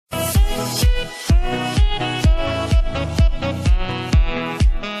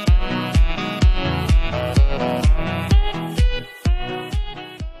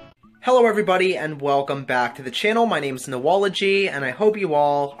Hello everybody and welcome back to the channel. My name is Noology and I hope you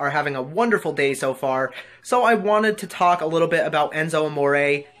all are having a wonderful day so far. So I wanted to talk a little bit about Enzo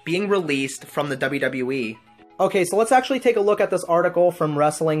Amore being released from the WWE. Okay, so let's actually take a look at this article from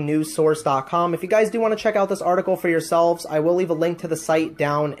WrestlingNewsSource.com. If you guys do want to check out this article for yourselves, I will leave a link to the site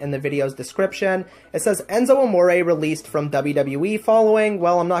down in the video's description. It says, Enzo Amore released from WWE following,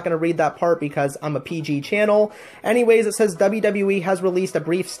 well, I'm not going to read that part because I'm a PG channel. Anyways, it says WWE has released a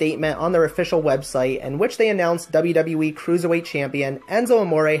brief statement on their official website in which they announced WWE Cruiserweight Champion Enzo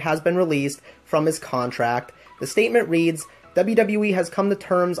Amore has been released from his contract. The statement reads, WWE has come to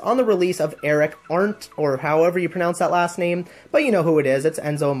terms on the release of Eric Arndt, or however you pronounce that last name, but you know who it is, it's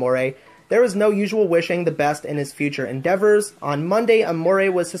Enzo Amore. There is no usual wishing the best in his future endeavors. On Monday,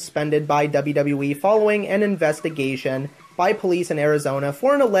 Amore was suspended by WWE following an investigation by police in Arizona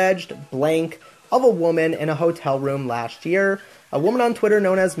for an alleged blank of a woman in a hotel room last year. A woman on Twitter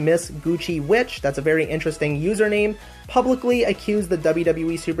known as Miss Gucci Witch, that's a very interesting username, publicly accused the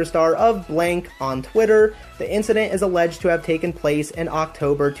WWE superstar of blank on Twitter. The incident is alleged to have taken place in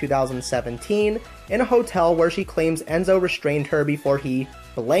October 2017 in a hotel where she claims Enzo restrained her before he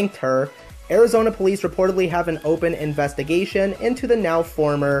blanked her. Arizona police reportedly have an open investigation into the now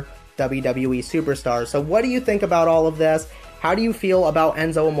former WWE superstar. So what do you think about all of this? How do you feel about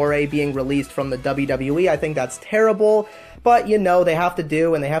Enzo Amore being released from the WWE? I think that's terrible, but you know, they have to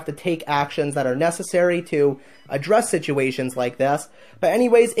do and they have to take actions that are necessary to address situations like this. But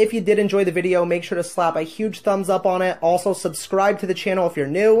anyways, if you did enjoy the video, make sure to slap a huge thumbs up on it. Also, subscribe to the channel if you're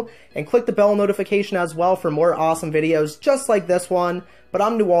new, and click the bell notification as well for more awesome videos just like this one. But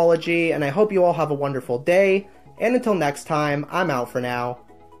I'm Noology, and I hope you all have a wonderful day. And until next time, I'm out for now.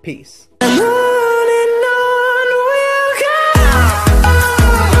 Peace.